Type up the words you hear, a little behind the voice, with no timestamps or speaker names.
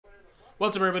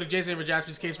What's up, everybody? Jason for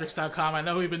JaspysCaseBreaks.com. I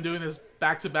know we've been doing this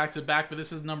back to back to back, but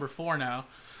this is number 4 now.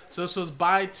 So this was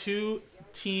buy 2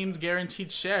 teams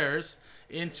guaranteed shares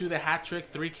into the Hat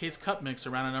Trick 3-case cup mix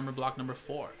around a number block number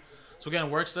 4. So again,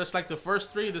 it works just like the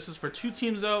first 3. This is for 2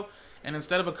 teams though, and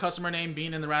instead of a customer name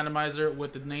being in the randomizer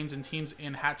with the names and teams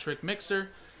in Hat Trick Mixer,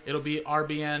 it'll be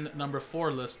RBN number 4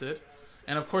 listed.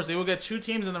 And of course, they will get 2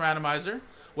 teams in the randomizer.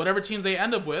 Whatever teams they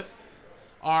end up with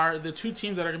are the 2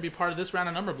 teams that are going to be part of this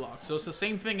random number block. So it's the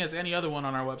same thing as any other one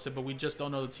on our website, but we just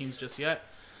don't know the teams just yet.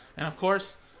 And of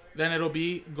course, then it'll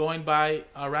be going by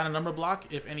a random number block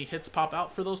if any hits pop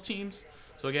out for those teams.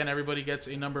 So again, everybody gets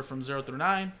a number from 0 through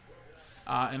 9.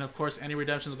 And of course, any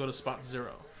redemptions go to spot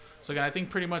 0. So again, I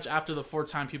think pretty much after the 4th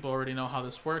time, people already know how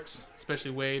this works, especially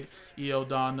Wade, EO,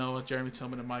 Don, Noah, Jeremy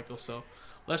Tillman, and Michael. So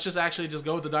let's just actually just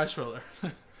go with the dice roller.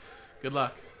 Good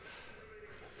luck.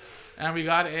 And we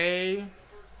got a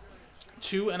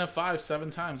 2 and a 5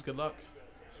 7 times. Good luck.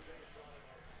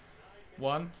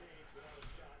 1,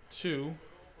 2,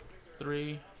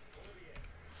 3,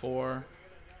 4,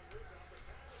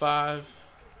 5,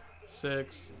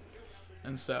 6,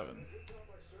 and 7.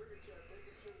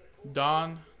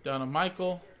 Don down to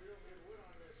Michael.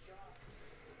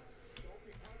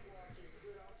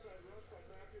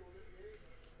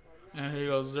 And here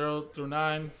goes 0 through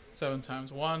 9 7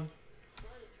 times. 1,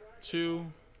 2,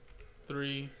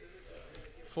 3,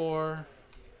 4,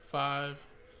 5,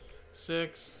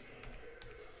 6,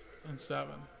 and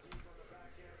 7.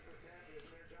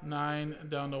 9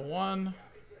 down to 1.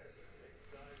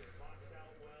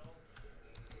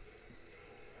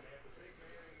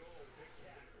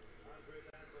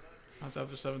 That's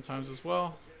after 7 times as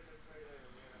well.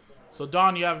 So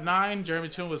Don, you have 9. Jeremy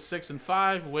Tune with 6 and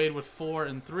 5. Wade with 4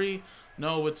 and 3.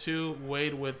 Noah with 2.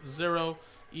 Wade with 0.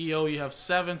 EO, you have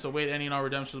 7. So Wade, any and all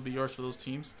redemptions will be yours for those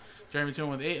teams. Jeremy Tune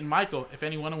with 8. And Michael, if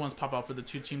any 1-on-1s pop out for the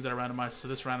 2 teams that are randomized to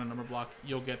this random number block,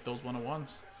 you'll get those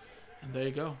 1-on-1s. And there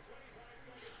you go.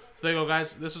 So there you go,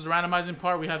 guys. This was the randomizing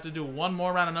part. We have to do one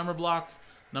more random number block,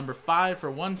 number 5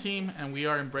 for 1 team. And we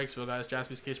are in Breaksville, guys.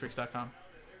 JaspysCaseBreaks.com.